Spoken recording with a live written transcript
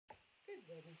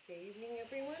Wednesday evening,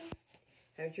 everyone.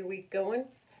 How's your week going?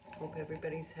 Hope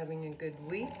everybody's having a good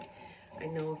week. I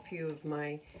know a few of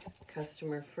my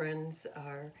customer friends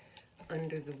are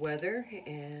under the weather,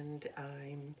 and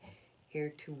I'm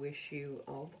here to wish you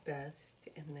all the best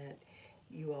and that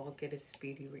you all get a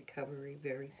speedy recovery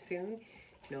very soon.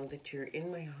 Know that you're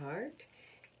in my heart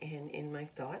and in my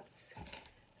thoughts,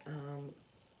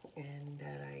 and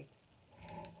that I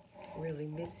really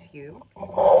miss you.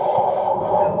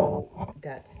 So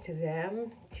that's to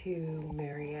them, to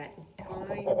Mariette and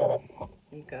Time.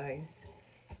 You guys,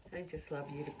 I just love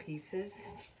you to pieces.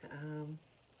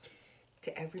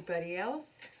 To everybody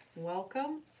else,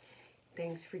 welcome.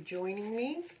 Thanks for joining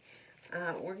me.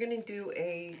 We're going to do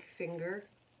a finger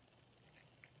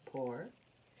pour.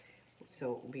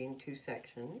 So it will be in two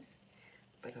sections,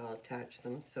 but I'll attach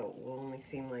them so it will only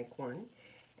seem like one.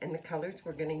 And the colors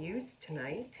we're going to use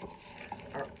tonight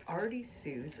are Artie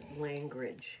Sue's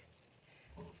Language,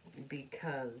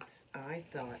 because I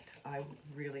thought I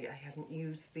haven't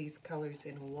used these colors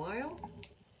in a while,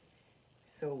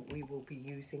 so we will be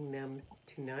using them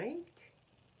tonight.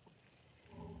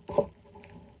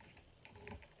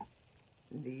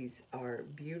 These are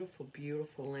beautiful,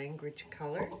 beautiful Language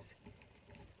colors,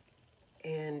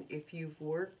 and if you've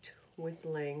worked with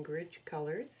Language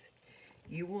colors,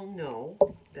 you will know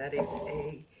that it's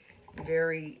a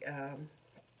very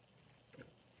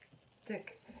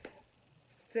thick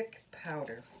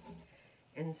powder.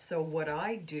 And so what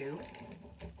I do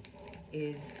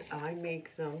is I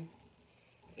make them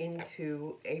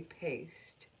into a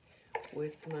paste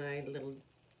with my little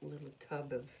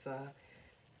tub of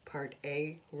Part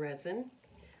A resin.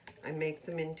 I make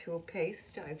them into a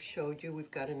paste. I've showed you,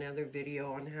 we've got another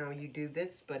video on how you do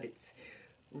this, but it's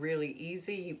really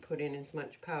easy. You put in as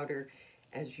much powder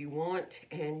as you want,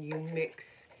 and you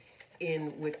mix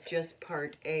in with just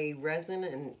Part A resin,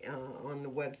 and on the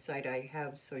website I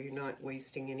have, so you're not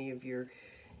wasting any of your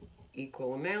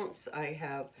equal amounts, I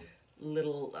have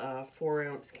little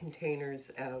 4-ounce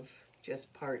containers of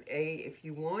just Part A if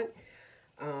you want,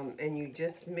 and you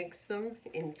just mix them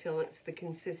until it's the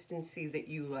consistency that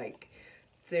you like.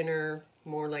 Thinner,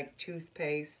 more like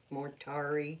toothpaste, more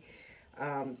tarry.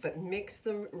 But mix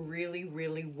them really,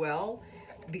 really well,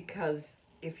 because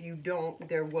if you don't,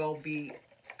 there will be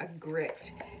a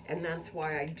grit. And that's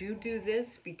why I do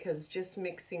this, because just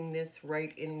mixing this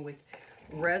right in with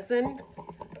resin,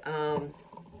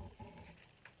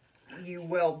 you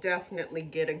will definitely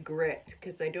get a grit,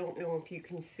 because I don't know if you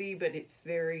can see, but it's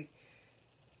very,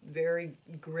 very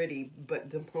gritty,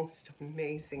 but the most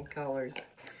amazing colors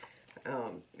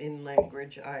in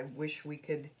Language. I wish we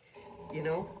could, you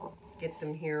know, get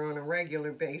them here on a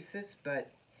regular basis,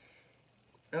 but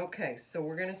okay, so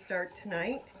we're going to start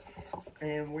tonight,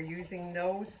 and we're using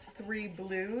those 3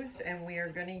 blues, and we are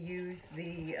going to use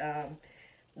the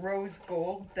rose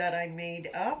gold that I made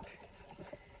up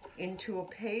into a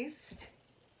paste.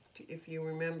 If you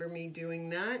remember me doing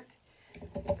that,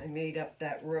 I made up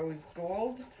that rose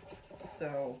gold,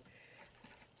 so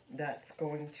that's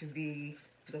going to be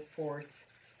the 4th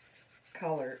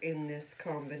color in this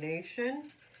combination.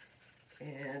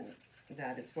 And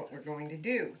that is what we're going to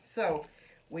do. So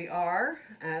we are,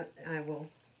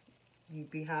 you'd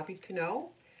be happy to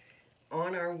know,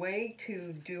 on our way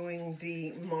to doing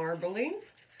the marbling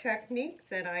technique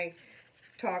that I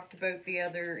talked about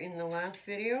in the last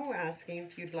video, asking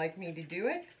if you'd like me to do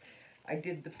it. I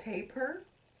did the paper,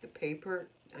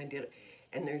 I did it.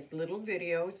 And there's little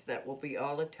videos that will be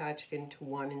all attached into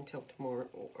one until tomorrow,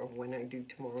 or when I do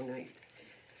tomorrow nights.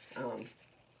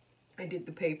 I did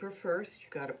the paper first. You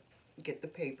got to get the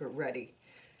paper ready.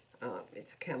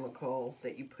 It's a chemical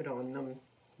that you put on them,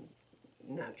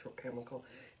 natural chemical,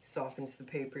 softens the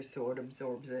paper so it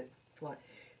absorbs it.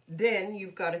 Then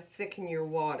you've got to thicken your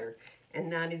water,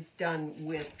 and that is done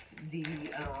with the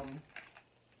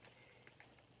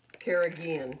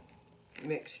Carrageen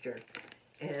mixture.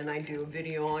 And I do a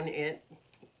video on it.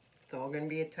 It's all going to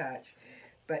be attached.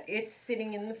 But it's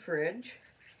sitting in the fridge.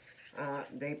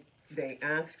 They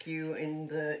ask you in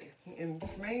the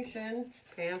information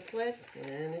pamphlet,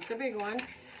 and it's a big one,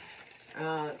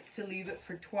 to leave it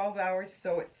for 12 hours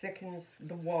so it thickens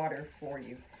the water for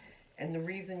you. And the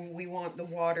reason we want the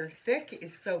water thick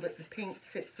is so that the paint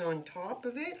sits on top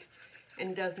of it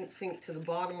and doesn't sink to the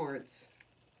bottom, or it's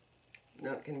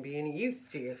not going to be any use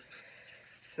to you.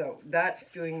 So that's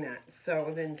doing that.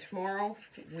 So then tomorrow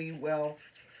we will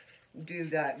do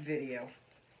that video.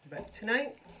 But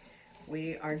tonight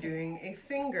we are doing a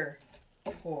finger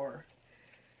pour.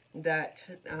 That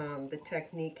the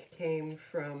technique came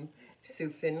from Sue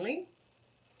Finley,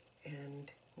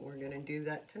 and we're going to do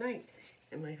that tonight.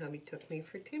 And my hubby took me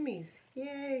for Timmy's.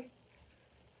 Yay!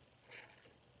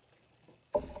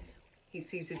 He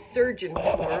sees his surgeon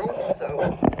tomorrow,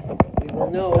 so we will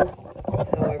know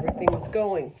how everything's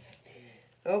going.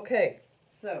 Okay,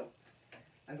 so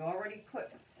I've already put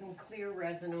some clear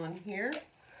resin on here.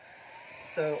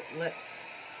 So let's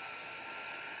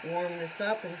warm this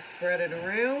up and spread it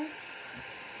around.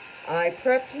 I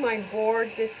prepped my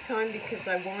board this time because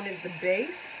I wanted the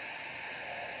base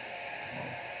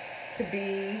to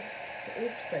be,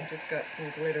 oops, I just got some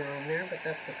glitter on there, but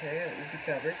that's okay, it will be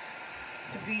covered,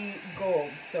 to be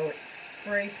gold. So it's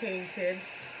spray painted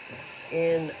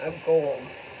in a gold.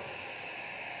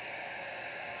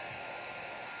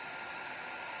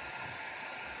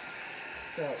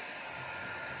 So,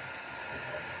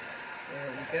 there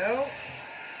we go.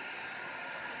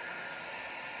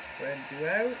 Spread you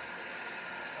out.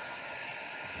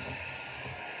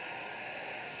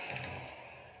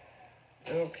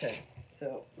 Okay,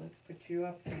 so let's put you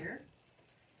up here.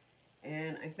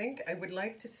 And I think I would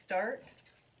like to start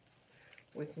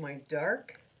with my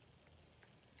dark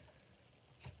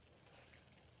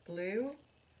blue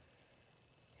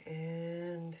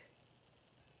and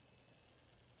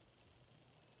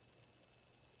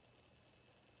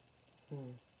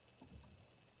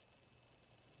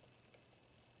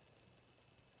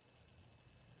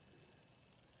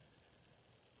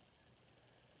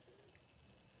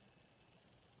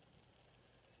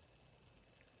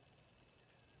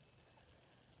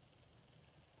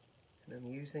I'm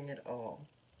using it all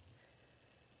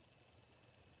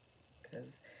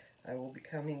because I will be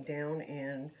coming down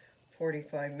in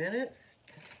 45 minutes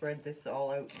to spread this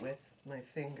all out with my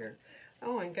finger.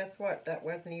 Oh, and guess what? That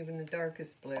wasn't even the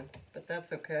darkest blue, but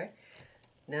that's okay.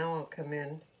 Now I'll come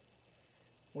in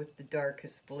with the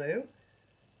darkest blue.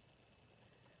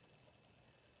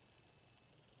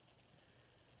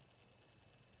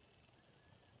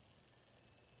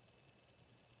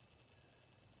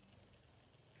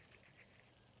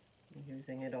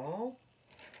 Using it all.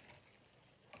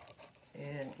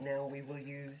 And now we will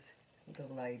use the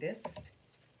lightest.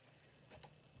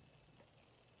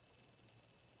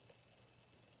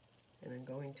 And I'm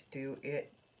going to do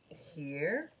it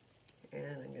here, and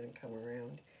I'm going to come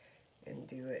around and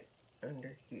do it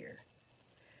under here.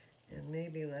 And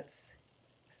maybe let's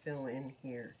fill in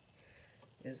here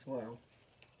as well.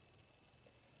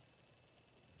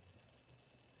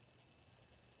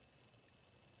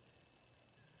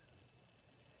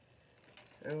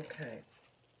 Okay,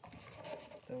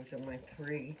 those are my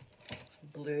 3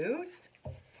 blues.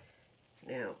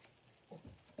 Now,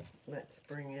 let's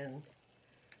bring in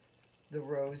the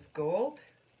rose gold.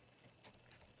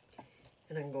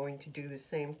 And I'm going to do the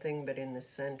same thing, but in the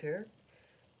center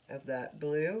of that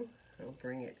blue. I'll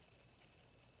bring it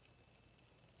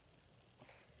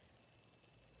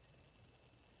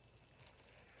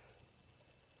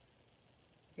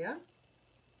yeah?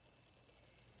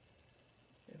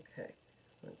 Okay,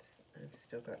 I've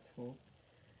still got some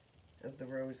of the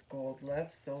rose gold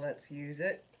left, so let's use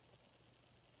it.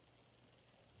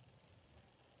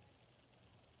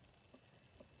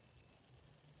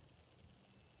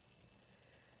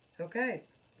 Okay,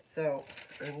 so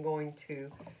I'm going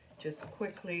to just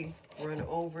quickly run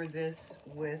over this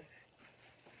with,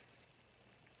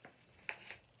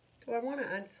 do I want to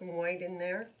add some white in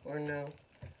there or no?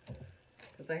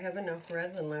 Because I have enough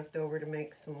resin left over to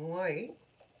make some white.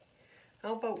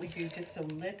 How about we do just a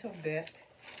little bit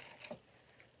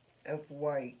of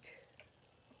white,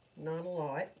 not a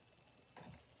lot.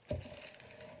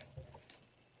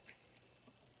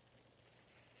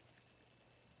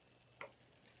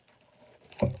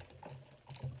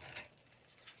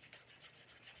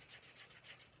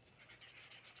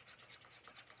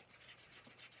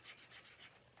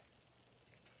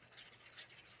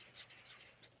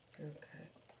 Okay,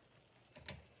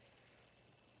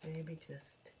 maybe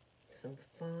just some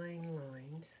fine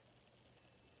lines.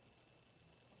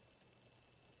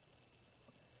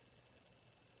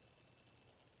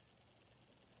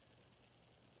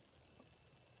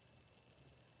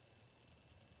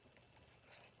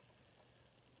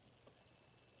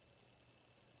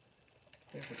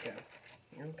 There we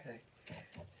go. Okay,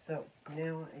 so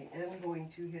now I am going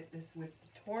to hit this with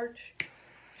the torch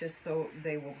just so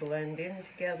they will blend in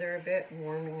together a bit,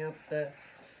 warming up the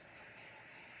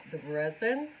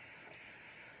resin,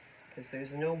 because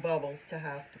there's no bubbles to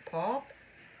have to pop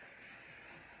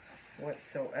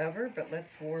whatsoever. But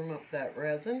let's warm up that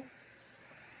resin.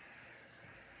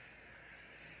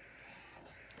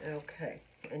 Okay,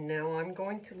 and now I'm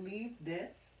going to leave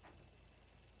this,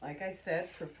 like I said,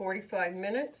 for 45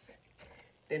 minutes.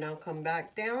 Then I'll come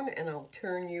back down and I'll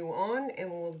turn you on and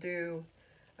we'll do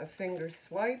a finger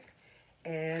swipe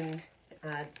and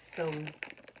add some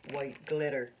white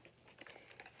glitter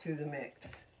to the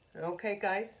mix. Okay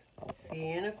guys, see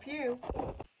you in a few.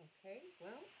 Okay,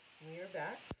 well, we are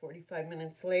back 45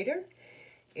 minutes later.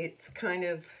 It's kind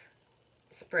of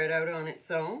spread out on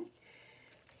its own.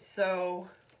 So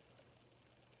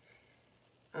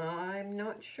I'm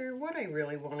not sure what I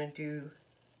really want to do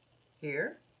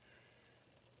here,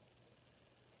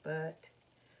 but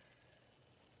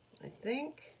I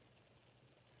think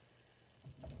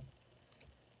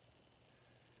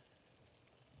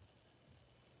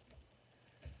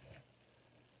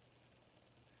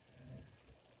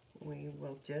we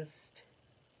will just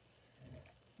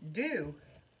do,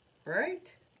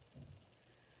 right?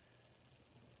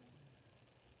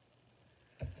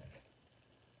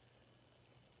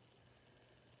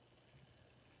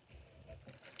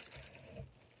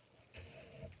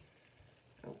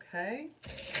 Okay.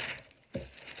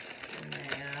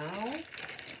 Now,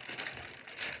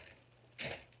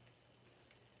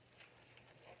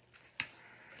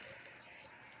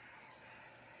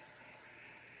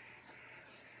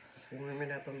 let's warm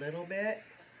it up a little bit.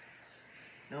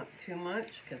 Not too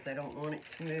much, because I don't want it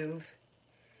to move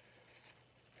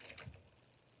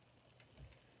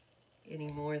any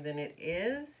more than it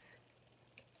is.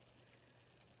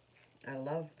 I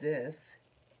love this.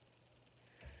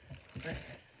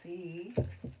 Let's see if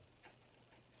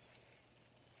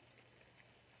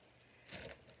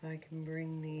I can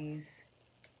bring these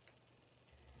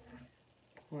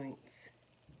points.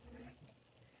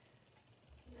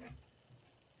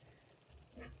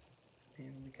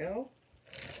 There we go.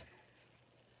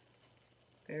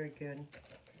 Very good.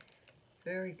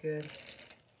 Very good.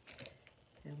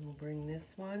 And we'll bring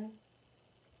this one.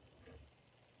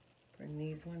 Bring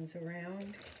these ones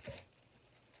around.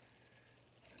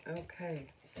 Okay,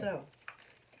 so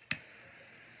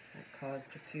that caused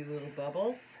a few little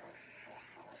bubbles.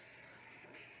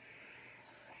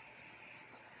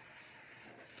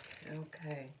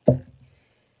 Okay,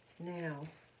 now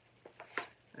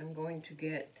I'm going to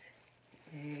get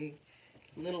a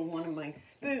little one of my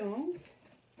spoons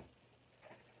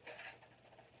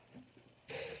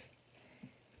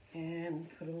and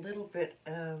put a little bit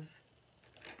of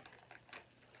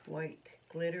white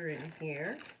glitter in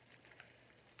here.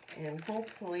 And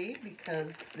hopefully,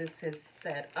 because this has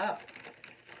set up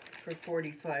for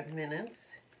 45 minutes,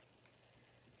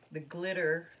 the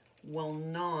glitter will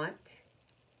not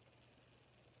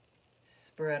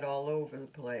spread all over the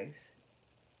place.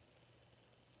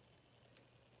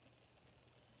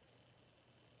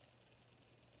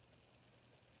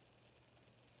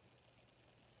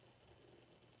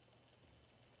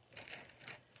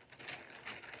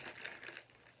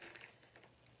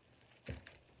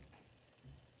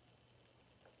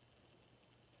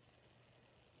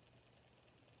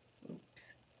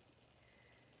 Oops.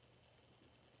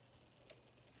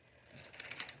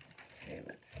 Okay,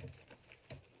 let's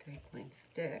take my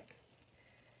stick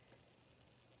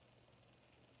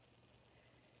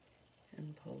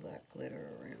and pull that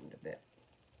glitter around a bit.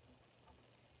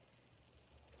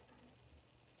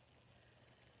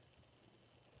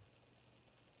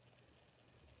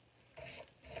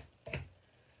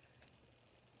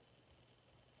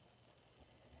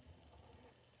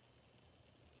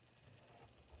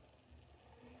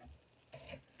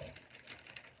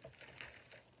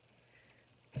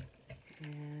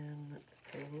 And let's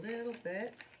pull a little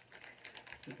bit.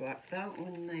 We got that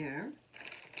one there.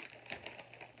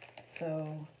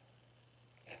 So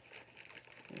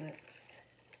let's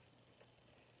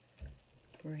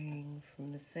bring from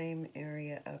the same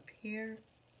area up here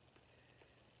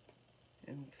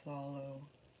and follow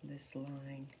this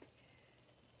line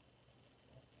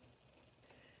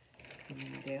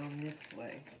coming down this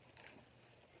way.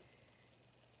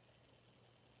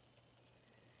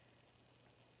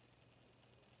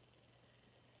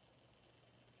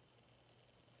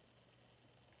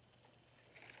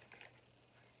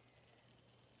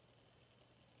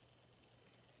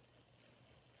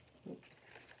 Oops.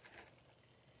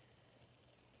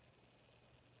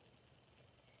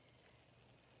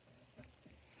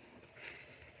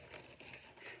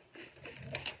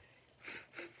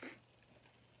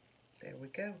 There we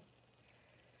go.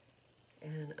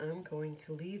 And I'm going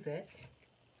to leave it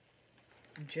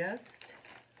just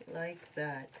like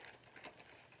that.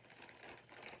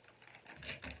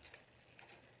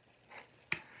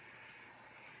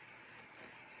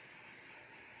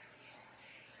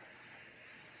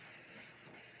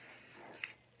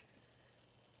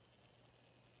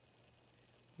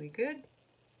 We good?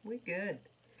 We good.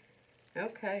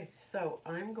 Okay, so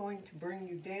I'm going to bring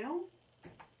you down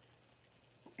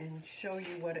and show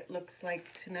you what it looks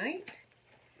like tonight.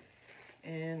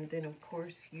 And then of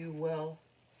course you will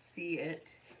see it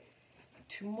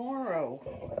tomorrow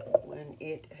when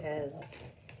it has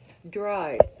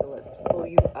dried. So let's pull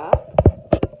you up.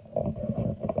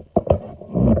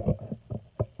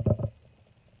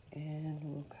 And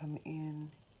we'll come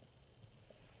in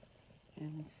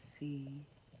and see.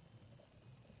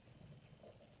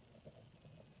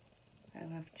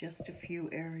 I have just a few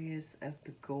areas of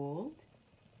the gold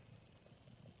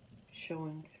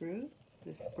showing through,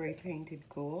 the spray painted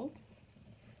gold.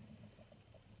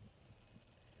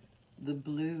 The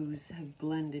blues have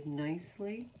blended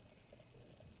nicely.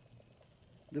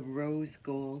 The rose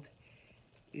gold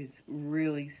is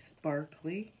really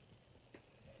sparkly,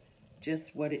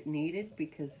 just what it needed,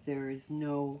 because there is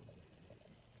no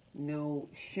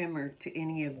shimmer to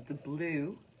any of the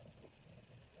blue.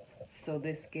 So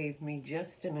this gave me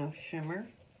just enough shimmer,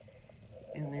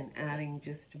 and then adding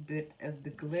just a bit of the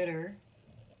glitter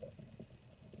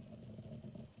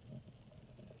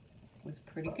was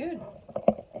pretty good.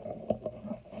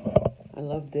 I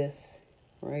love this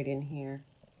right in here.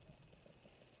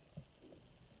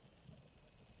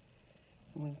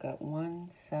 And we've got one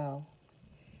cell,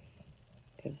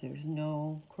 because there's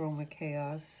no chroma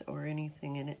chaos or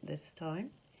anything in it this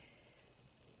time.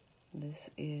 This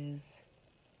is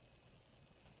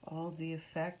all the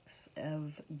effects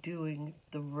of doing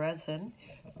the resin.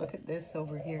 Look at this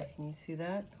over here. Can you see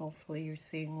that? Hopefully you're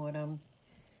seeing what I'm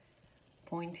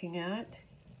pointing at.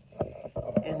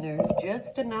 And there's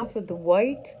just enough of the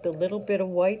white, the little bit of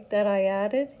white that I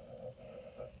added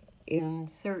in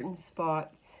certain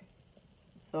spots.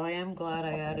 So I am glad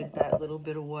I added that little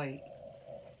bit of white.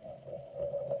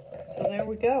 So there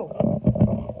we go.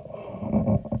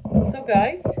 So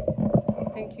guys,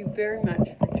 thank you very much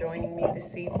for joining me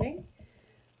this evening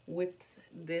with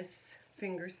this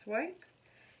finger swipe.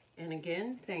 And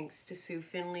again, thanks to Sue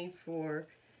Finley for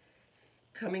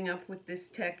coming up with this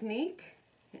technique.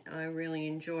 I really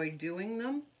enjoy doing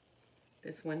them.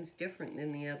 This one's different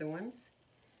than the other ones.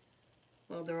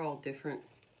 Well, they're all different.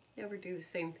 Never do the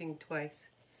same thing twice.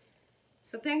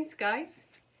 So thanks, guys.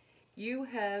 You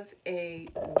have a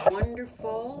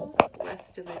wonderful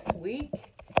rest of this week.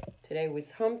 Today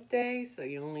was hump day, so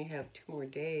you only have 2 more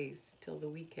days till the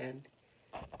weekend.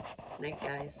 Night,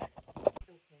 guys.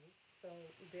 Okay, so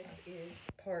this is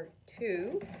part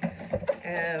 2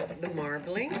 of the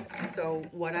marbling. So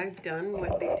what I've done,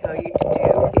 what they tell you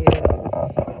to do is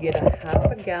get a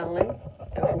half a gallon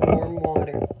of warm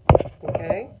water,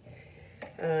 okay?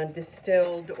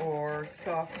 Distilled or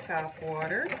soft tap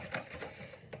water,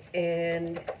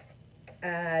 and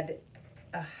add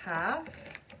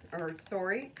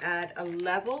add a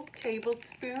level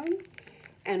tablespoon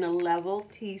and a level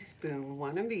teaspoon,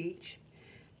 one of each,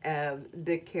 of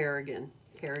the carrageen,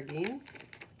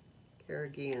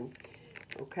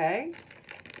 okay?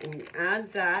 And you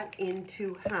add that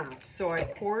into half. So I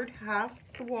poured half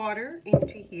the water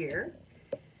into here,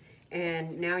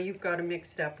 and now you've got to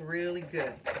mix it up really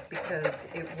good because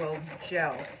it will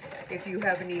gel. If you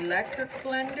have an electric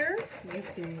blender, you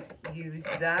can use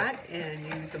that and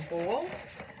use a bowl.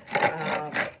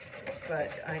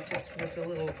 But I just was a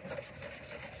little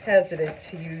hesitant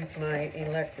to use my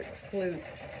electric food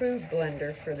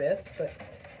blender for this, but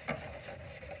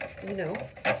you know,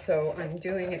 so I'm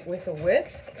doing it with a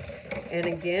whisk. And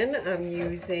again, I'm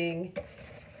using,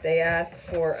 they asked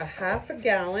for a half a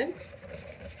gallon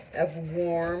of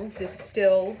warm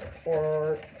distilled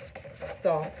or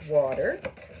soft water,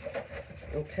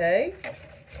 okay?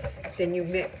 Then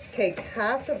you take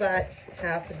half of that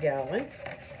half a gallon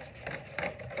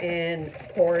and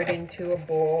pour it into a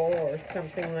bowl or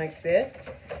something like this,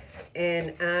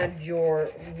 and add your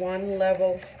 1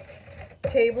 level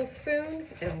tablespoon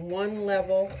and 1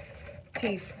 level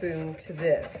teaspoon to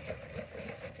this.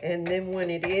 And then when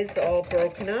it is all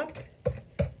broken up,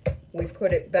 we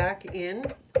put it back in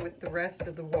with the rest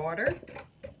of the water,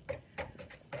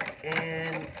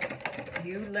 and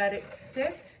you let it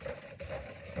sit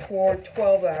for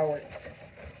 12 hours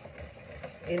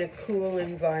in a cool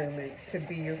environment. Could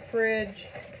be your fridge,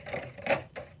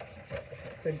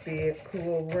 could be a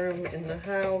cool room in the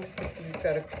house if you've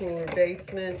got a cooler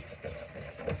basement.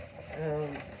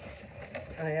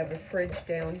 I have a fridge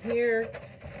down here,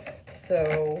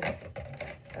 so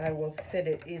I will sit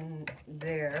it in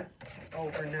there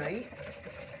overnight.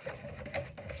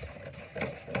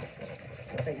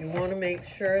 But you want to make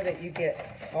sure that you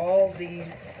get all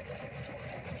these.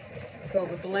 So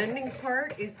the blending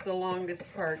part is the longest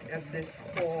part of this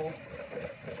whole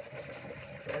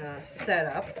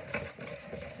setup.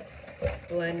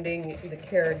 Blending the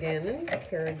carrageen.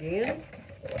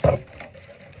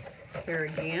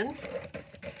 carrageenan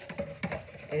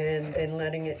and then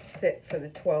letting it sit for the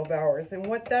 12 hours. And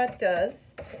what that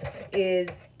does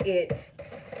is it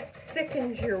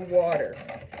thickens your water.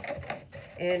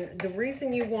 And the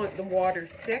reason you want the water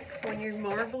thick when you're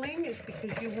marbling is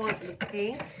because you want the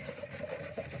paint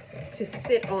to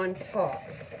sit on top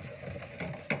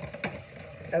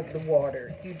of the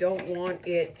water. You don't want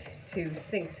it to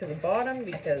sink to the bottom,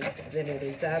 because then it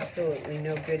is absolutely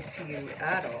no good to you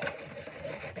at all.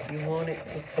 You want it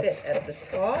to sit at the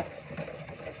top,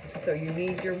 so you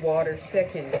need your water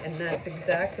thickened, and that's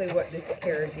exactly what this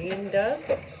carrageenan does.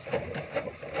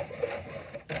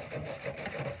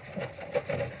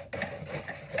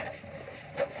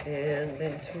 And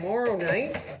then tomorrow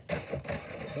night,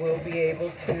 we'll be able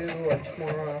to, or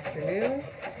tomorrow afternoon,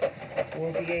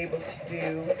 we'll be able to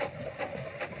do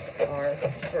our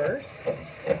first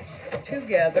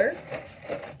together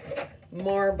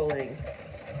marbling.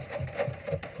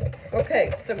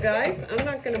 Okay, so guys, I'm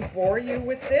not going to bore you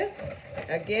with this.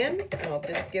 Again, I'll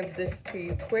just give this to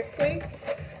you quickly.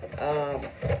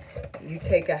 You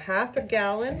take a half a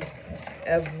gallon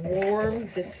of warm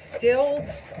distilled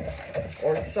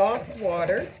or soft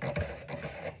water.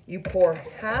 You pour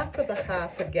half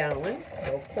a gallon,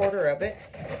 so a quarter of it,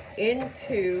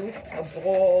 into a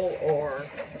bowl or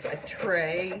a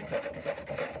tray,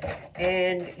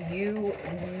 and you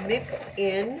mix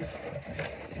in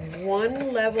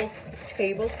 1 level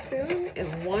tablespoon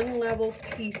and 1 level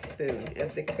teaspoon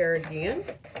of the carrageenan,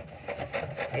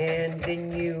 and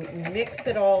then you mix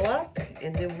it all up.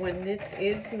 And then when this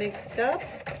is mixed up,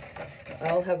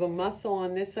 I'll have a muscle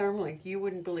on this arm like you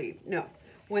wouldn't believe. No,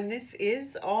 when this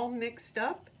is all mixed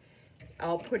up,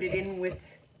 I'll put it in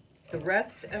with the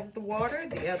rest of the water,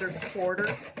 the other quarter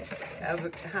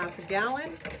of half a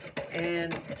gallon,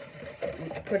 and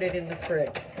put it in the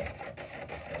fridge.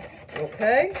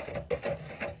 Okay,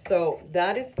 so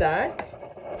that is that.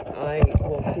 I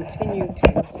will continue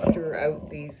to stir out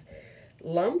these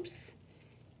lumps.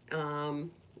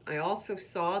 I also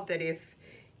saw that if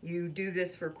you do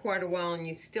this for quite a while and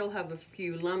you still have a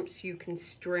few lumps, you can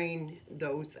strain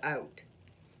those out.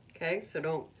 Okay, so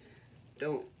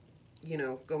don't you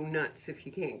know, go nuts if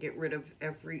you can't get rid of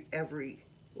every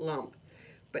lump,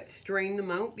 but strain them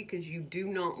out, because you do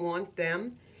not want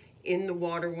them in the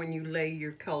water when you lay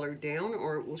your color down,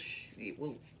 or it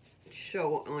will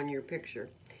show on your picture.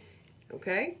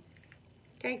 Okay,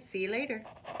 see you later.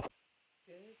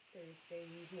 Good Thursday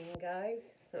evening,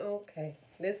 guys. Okay,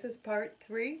 this is part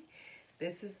 3.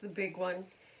 This is the big one.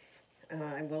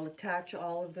 I will attach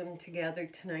all of them together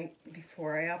tonight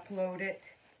before I upload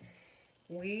it.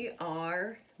 We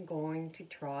are going to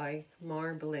try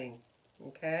marbling,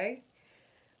 okay?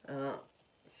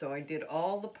 So I did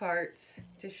all the parts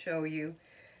to show you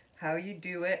how you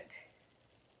do it.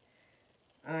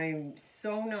 I'm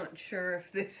so not sure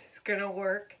if this is gonna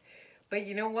work, but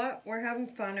you know what? We're having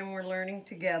fun and we're learning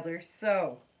together.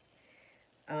 So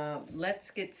let's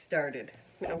get started,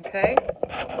 okay?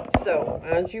 So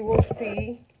as you will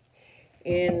see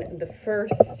in the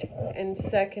first and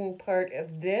second part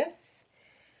of this,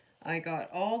 I got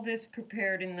all this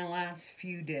prepared in the last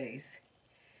few days.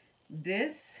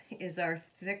 This is our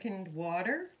thickened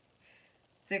water,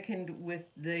 thickened with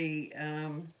the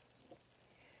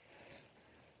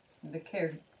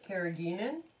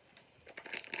carrageenan,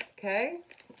 okay,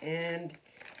 and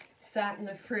sat in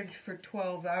the fridge for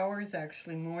 12 hours,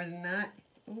 actually more than that.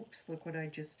 Oops, look what I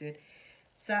just did.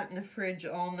 Sat in the fridge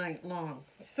all night long.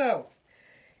 So,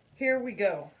 here we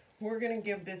go. We're going to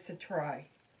give this a try.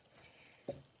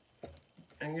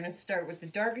 I'm going to start with the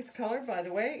darkest color. By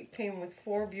the way, it came with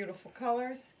 4 beautiful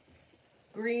colors: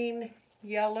 green,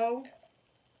 yellow,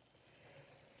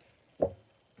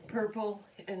 purple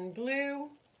and blue,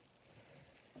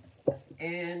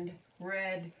 and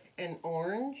red and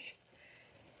orange.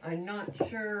 I'm not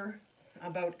sure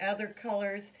about other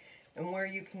colors and where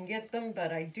you can get them,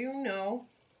 but I do know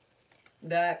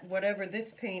that whatever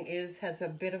this paint is has a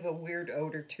bit of a weird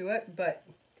odor to it, but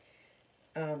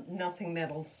nothing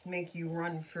that'll make you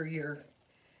run for your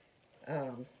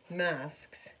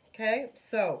masks. Okay,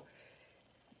 so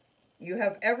you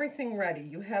have everything ready.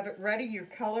 You have it ready. Your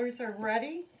colors are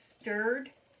ready,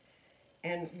 stirred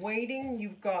and waiting.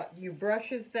 You've got your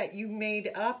brushes that you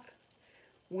made up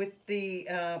with the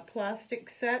plastic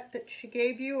set that she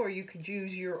gave you, or you could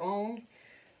use your own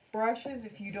brushes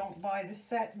if you don't buy the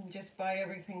set and just buy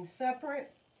everything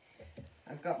separate.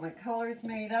 I've got my colors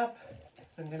made up,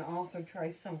 so I'm going to also try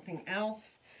something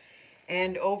else.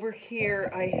 And over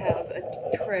here I have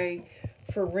a tray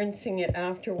for rinsing it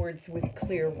afterwards with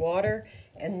clear water,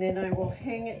 and then I will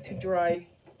hang it to dry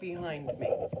behind me.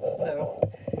 So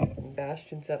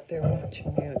Sebastian's up there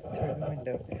watching me out through the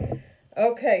window.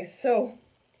 Okay, so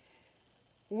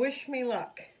wish me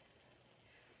luck.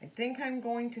 I think I'm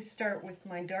going to start with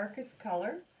my darkest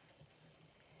color.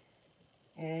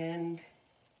 And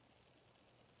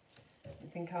I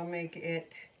think I'll make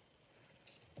it,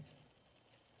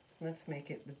 let's make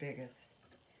it the biggest.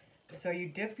 So you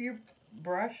dip your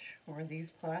brush or these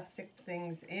plastic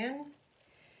things in,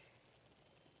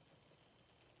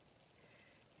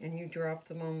 and you drop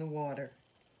them on the water.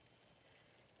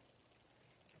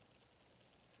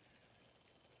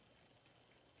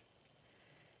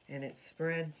 And it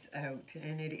spreads out,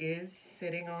 and it is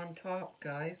sitting on top,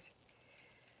 guys.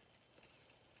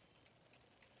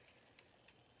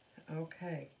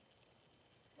 Okay.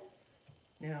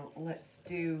 Now let's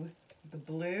do the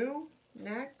blue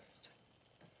next.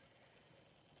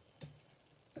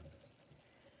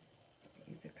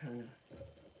 These are kind of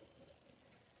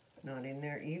not in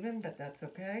there even, but that's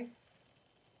okay.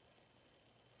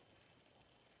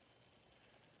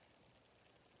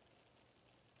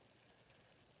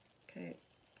 Okay,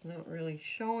 it's not really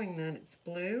showing that it's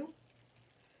blue,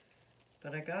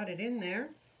 but I got it in there,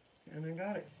 and I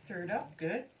got it stirred up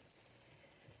good.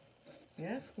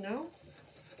 Yes, no?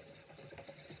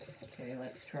 Okay,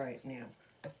 let's try it now.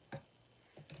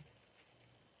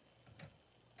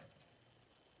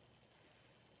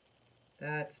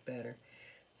 That's better.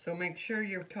 So make sure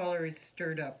your color is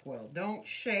stirred up well. Don't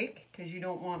shake, because you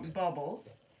don't want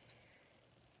bubbles,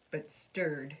 but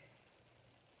stirred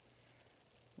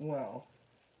well.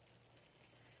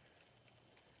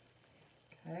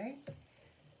 Okay,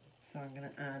 so I'm going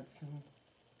to add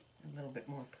a little bit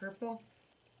more purple.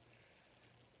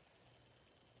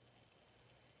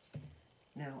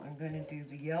 Now I'm going to do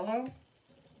the yellow,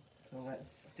 so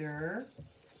let's stir.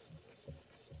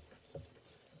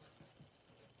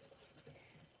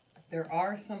 There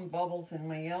are some bubbles in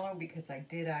my yellow because I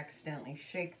did accidentally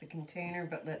shake the container,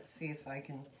 but let's see if I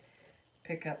can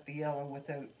pick up the yellow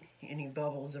without any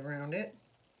bubbles around it.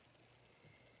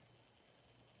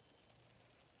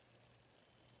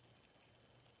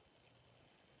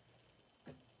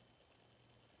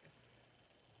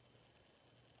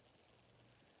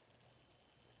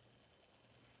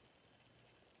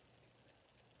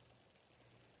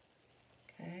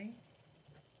 Okay.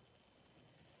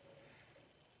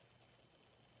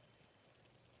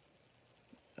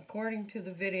 According to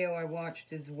the video I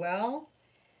watched as well,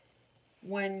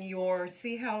 when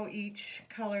see how each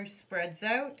color spreads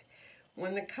out?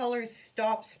 When the colors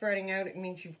stop spreading out, it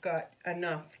means you've got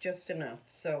enough, just enough.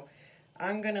 So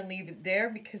I'm going to leave it there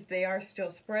because they are still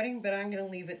spreading, but I'm going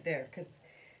to leave it there because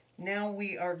now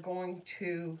we are going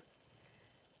to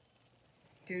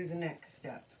do the next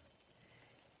step.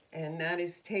 And that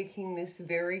is taking this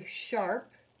very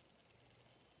sharp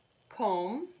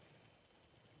comb,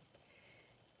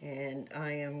 and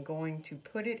I am going to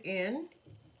put it in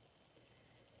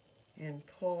and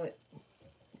pull it.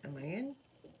 Am I in?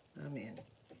 I'm in.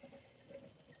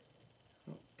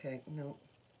 Okay, no.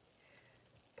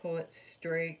 Pull it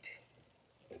straight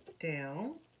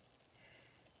down.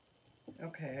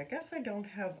 Okay, I guess I don't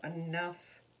have enough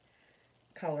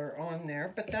color on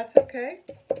there, but that's okay.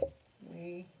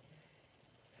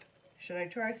 Should I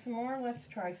try some more? Let's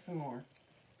try some more.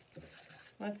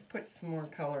 Let's put some more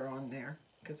color on there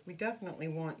because we definitely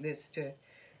want this to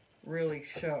really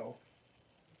show.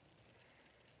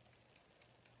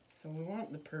 So we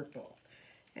want the purple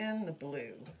and the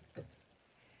blue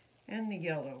and the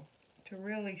yellow to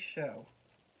really show.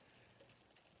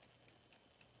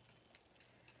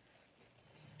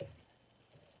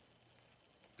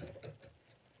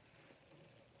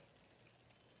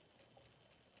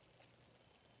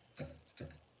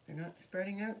 They're not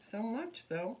spreading out so much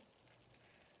though.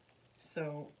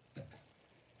 So,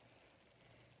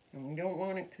 and we don't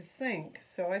want it to sink,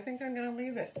 so I think I'm going to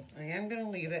leave it. I am going to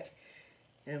leave it,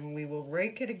 and we will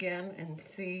rake it again and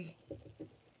see.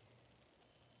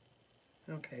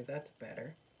 Okay, that's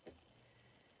better.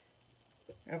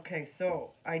 Okay,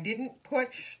 so I didn't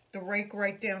push the rake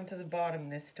right down to the bottom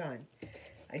this time.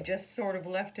 I just sort of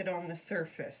left it on the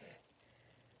surface,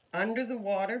 under the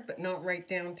water, but not right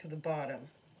down to the bottom.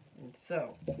 And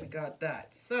so, we got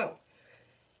that. So,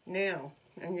 now,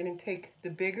 I'm going to take the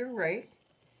bigger rake,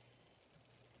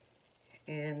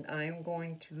 and I'm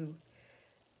going to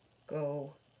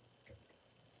go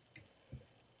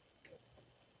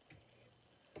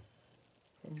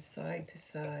from side to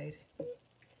side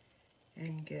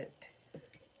and get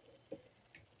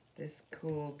this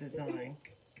cool design.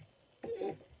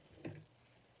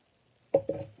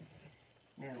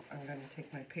 Now, I'm going to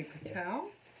take my paper towel,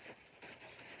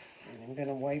 and I'm going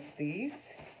to wipe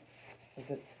these so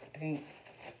that the paint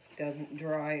doesn't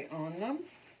dry on them.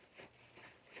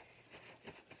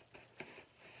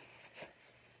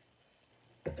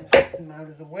 Get them out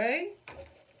of the way.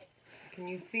 Can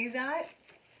you see that?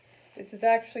 This is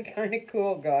actually kind of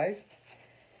cool, guys.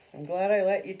 I'm glad I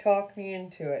let you talk me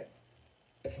into it.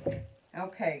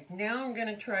 Okay, now I'm going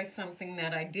to try something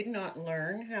that I did not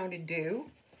learn how to do,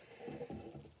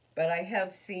 but I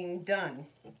have seen done.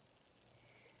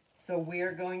 So we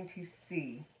are going to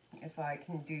see if I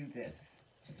can do this.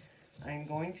 I'm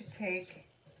going to take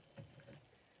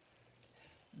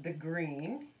the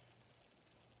green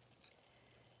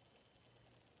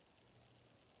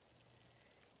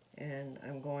and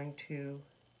I'm going to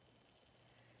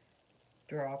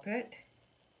drop it.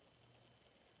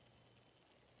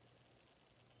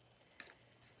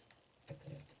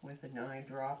 With an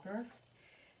eyedropper,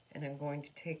 and I'm going to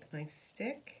take my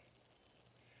stick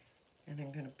and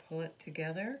I'm going to pull it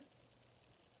together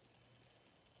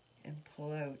and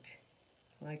pull out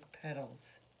like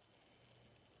petals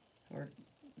or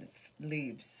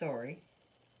leaves, sorry.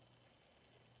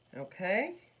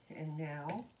 Okay, and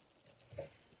now,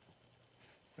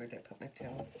 where did I put my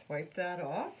tail? Wipe that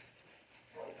off,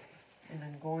 and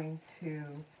I'm going to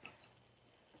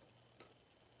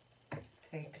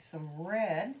take some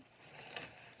red.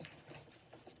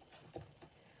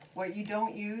 What you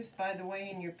don't use, by the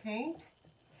way, in your paint,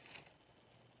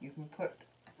 you can put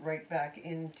right back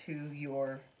into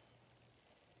your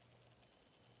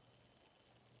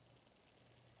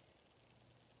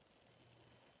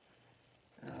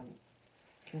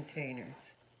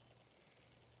containers.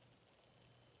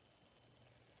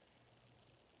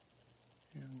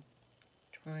 I'm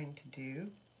trying to do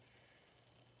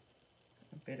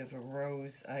a bit of a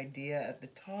rose idea at the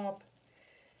top,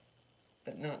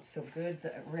 but not so good.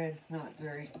 That red's not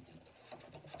very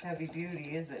heavy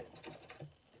duty, is it?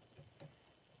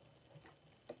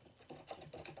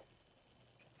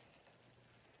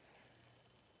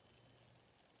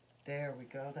 There we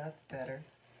go, that's better.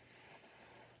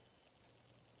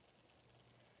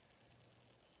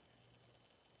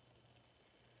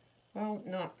 Well,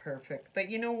 not perfect, but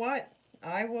you know what?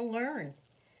 I will learn.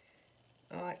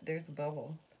 There's a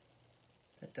bubble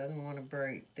that doesn't want to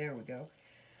break. There we go.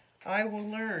 I will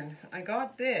learn. I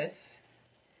got this.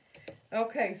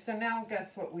 Okay, so now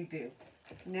guess what we do?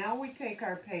 Now we take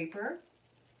our paper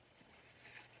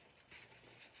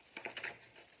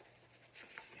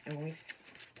and we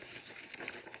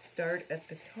start at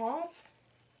the top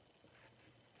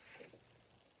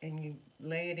and you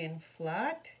lay it in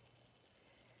flat.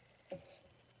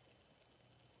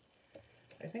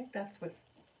 I think that's what,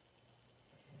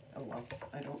 oh well,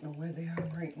 I don't know where they are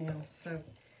right now, so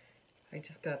I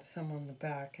just got some on the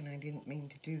back and I didn't mean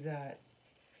to do that.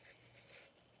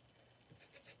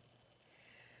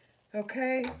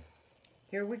 Okay,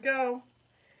 here we go.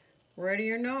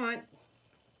 Ready or not.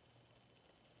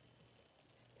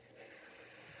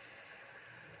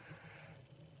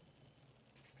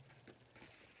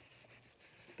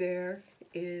 There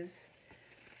is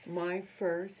my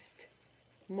first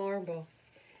marble.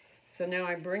 So now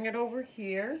I bring it over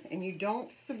here, and you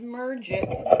don't submerge it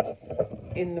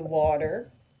in the water.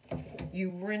 You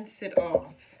rinse it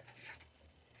off.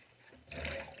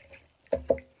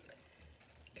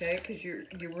 Okay, because you're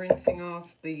rinsing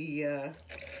off the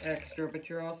extra, but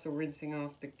you're also rinsing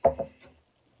off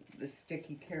the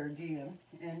sticky carradium.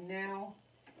 And now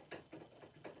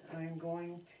I'm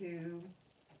going to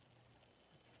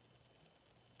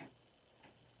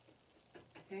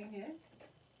hang it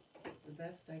the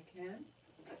best I can.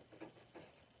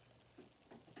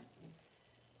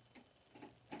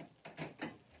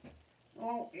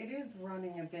 Oh, it is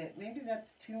running a bit. Maybe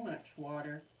that's too much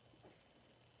water.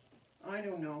 I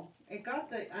don't know. It got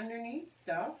the underneath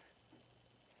stuff.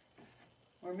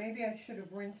 Or maybe I should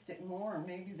have rinsed it more.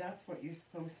 Maybe that's what you're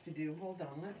supposed to do. Hold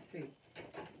on, let's see.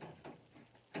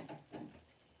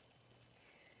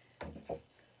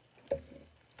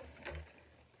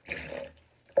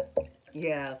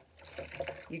 Yeah,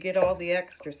 you get all the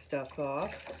extra stuff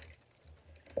off.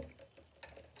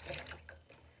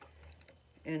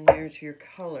 And there's your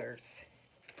colors.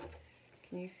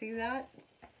 Can you see that?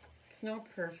 It's not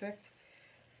perfect,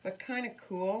 but kind of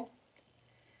cool.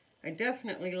 I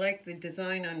definitely like the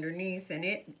design underneath, and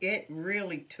it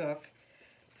really took.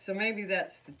 So maybe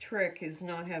that's the trick, is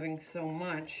not having so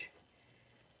much,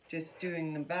 just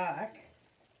doing the back.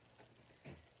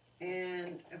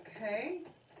 And okay,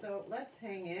 so let's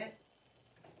hang it.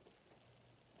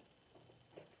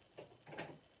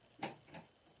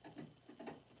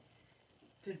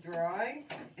 To dry,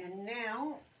 and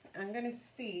now I'm going to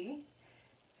see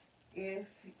if,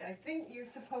 I think you're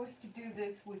supposed to do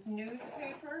this with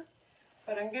newspaper,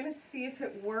 But I'm going to see if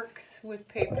it works with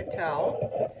paper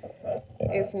towel.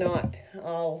 If not,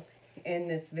 I'll end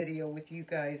this video with you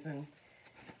guys. And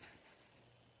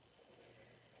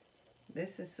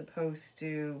this is supposed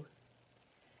to...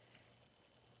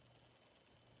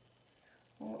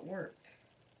 Oh, it worked.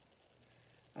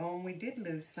 Oh, and we did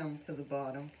lose some to the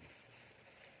bottom.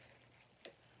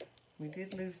 We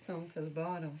did lose some to the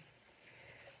bottom.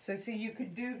 So see, you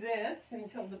could do this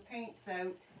until the paint's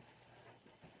out,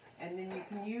 and then you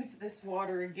can use this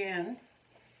water again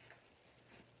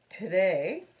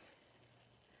today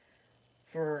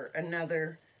for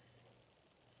another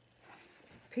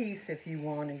piece if you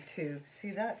wanted to.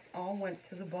 See, that all went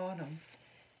to the bottom.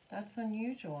 That's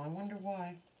unusual. I wonder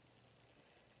why.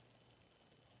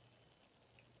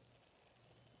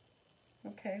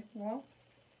 Okay, well,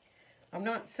 I'm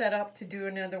not set up to do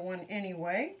another one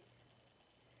anyway.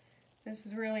 This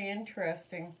is really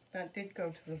interesting. That did go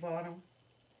to the bottom.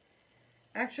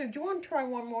 Actually, do you want to try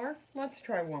one more? Let's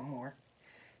try one more,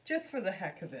 just for the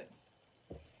heck of it.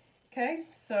 Okay,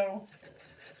 so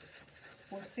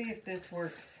we'll see if this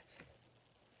works.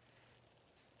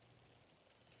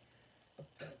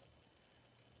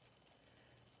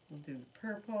 We'll do the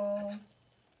purple.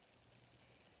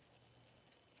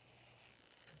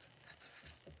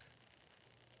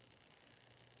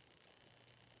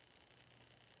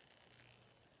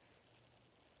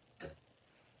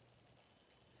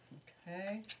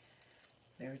 Okay,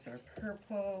 there's our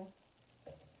purple.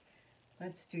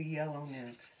 Let's do yellow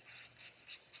next.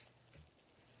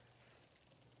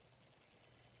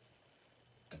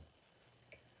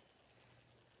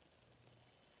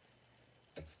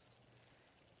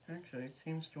 Actually, it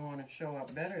seems to want to show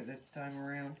up better this time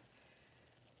around.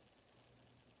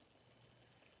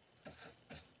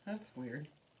 That's weird.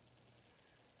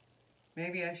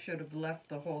 Maybe I should have left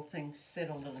the whole thing sit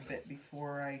a little bit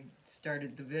before I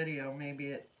started the video. Maybe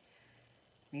it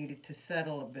needed to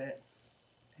settle a bit.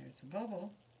 There's a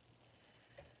bubble.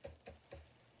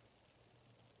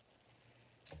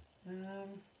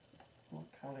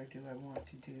 What color do I want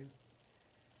to do?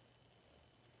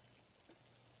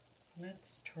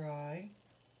 Let's try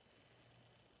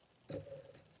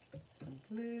some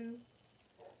blue.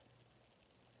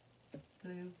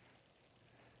 Blue.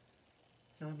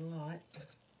 Not a lot.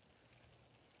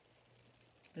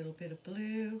 A little bit of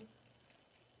blue.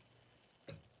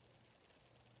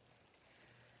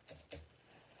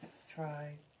 Let's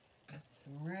try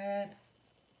some red.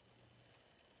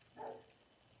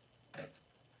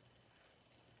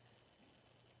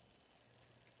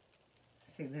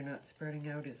 See, they're not spreading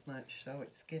out as much, so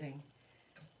it's getting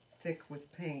thick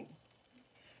with paint.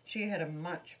 She had a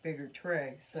much bigger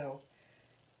tray, so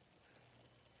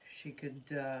she could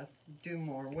do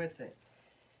more with it.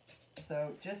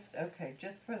 So just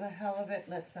for the hell of it,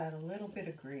 let's add a little bit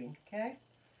of green, okay?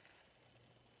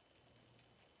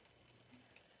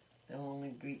 There'll only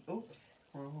be, oops,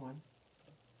 wrong one.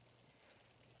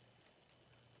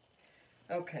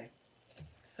 Okay,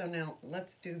 so now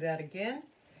let's do that again.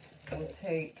 We'll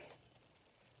take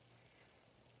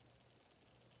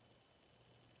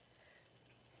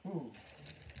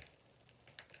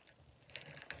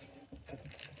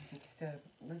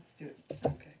let's do it.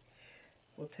 Okay.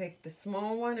 We'll take the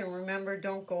small one, and remember,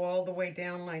 don't go all the way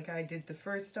down like I did the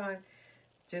first time.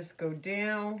 Just go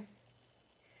down,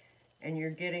 and you're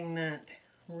getting that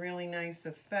really nice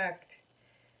effect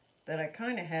that I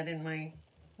kind of had in my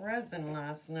resin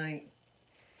last night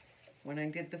when I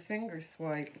did the finger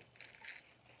swipe.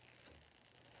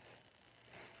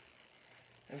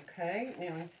 Okay,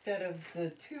 now instead of the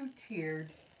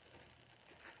two-tiered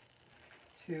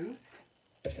tooth,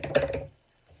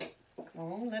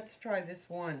 oh, let's try this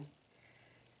one,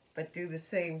 but do the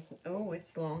same. Oh,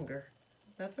 it's longer.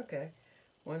 That's okay.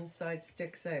 One side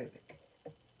sticks out.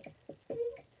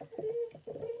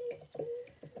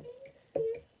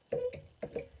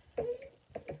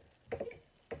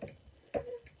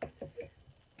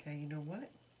 Okay, you know what?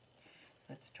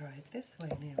 Let's try it this way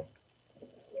now.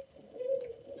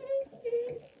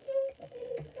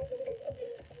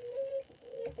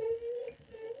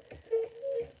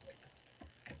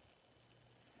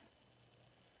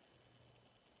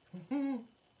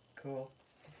 Cool.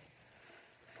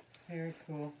 Very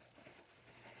cool.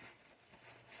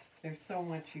 There's so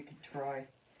much you could try.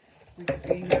 We could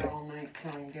be here all night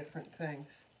trying different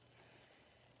things.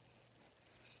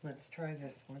 Let's try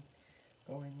this one.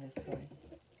 Going this way.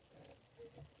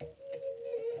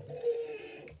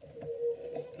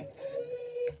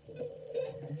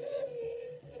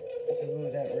 Ooh,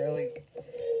 that really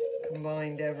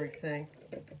combined everything.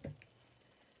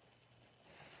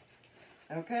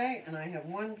 Okay, and I have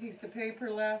one piece of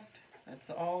paper left. That's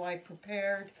all I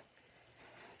prepared.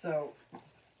 So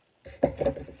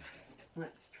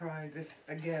let's try this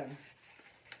again.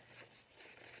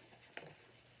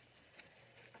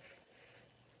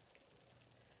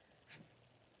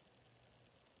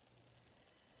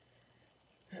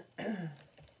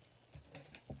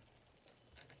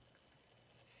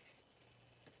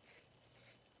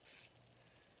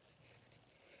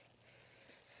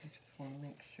 Want to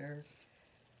make sure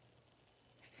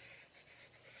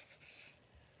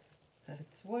that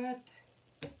it's wet.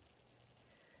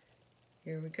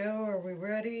 Here we go. Are we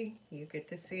ready? You get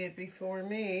to see it before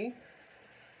me.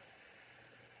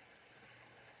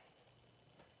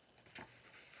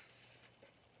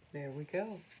 There we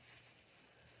go.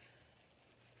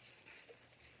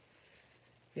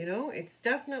 You know, it's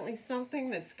definitely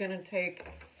something that's going to take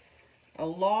a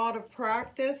lot of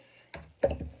practice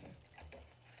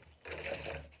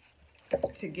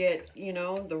to get, you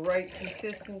know, the right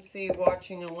consistency,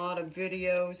 watching a lot of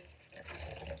videos,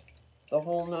 the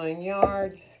whole 9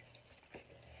 yards,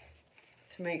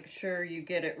 to make sure you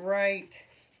get it right.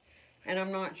 And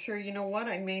I'm not sure, you know what,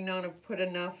 I may not have put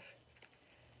enough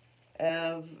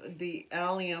of the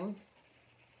allium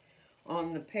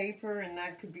on the paper, and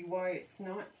that could be why it's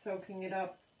not soaking it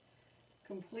up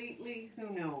completely.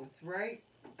 Who knows, right?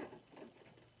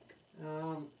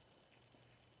 Live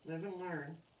and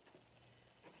learn.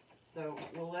 So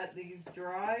we'll let these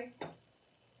dry,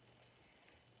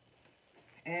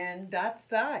 and that's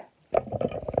that.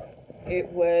 It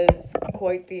was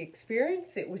quite the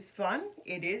experience. It was fun.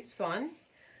 It is fun.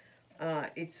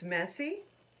 It's messy.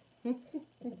 But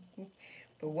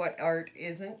what art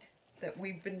isn't that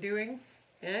we've been doing,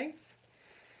 eh?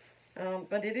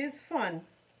 But it is fun,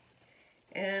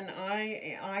 and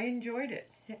I enjoyed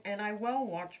it, and I will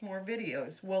watch more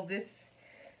videos. Will this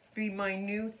be my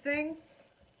new thing?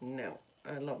 No,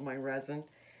 I love my resin,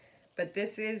 but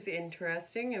this is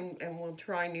interesting, and we'll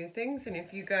try new things. And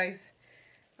if you guys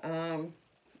learn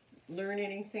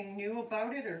anything new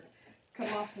about it, or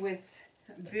come up with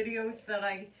videos that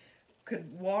I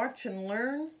could watch and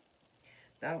learn,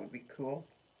 that would be cool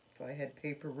if I had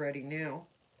paper ready now.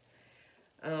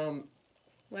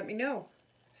 Let me know.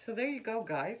 So there you go,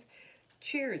 guys.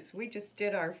 Cheers. We just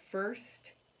did our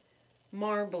first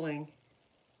marbling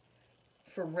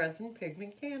for Resin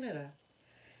Pigment Canada.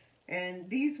 And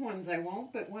these ones I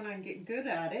won't, but when I get good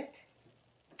at it,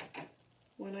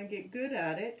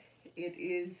 it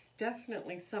is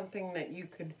definitely something that you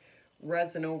could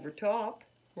resin over top,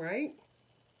 right?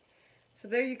 So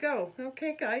there you go.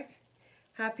 Okay, guys.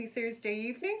 Happy Thursday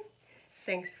evening.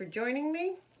 Thanks for joining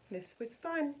me. This was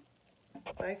fun.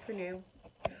 Bye for now.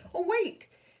 Oh, wait.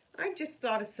 I just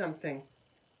thought of something.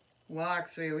 Well,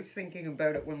 actually, I was thinking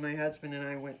about it when my husband and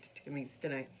I went to Timmy's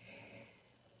tonight.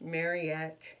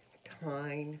 Mariette,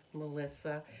 Tyne,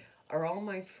 Melissa are all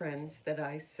my friends that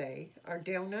I say are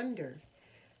down under.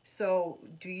 So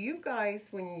do you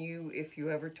guys, if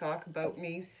you ever talk about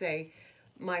me, say,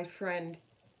 my friend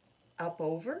up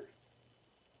over?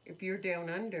 If you're down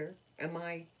under, am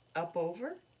I up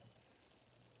over?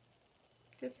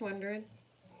 Just wondering.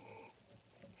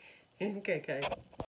 Okay, guys.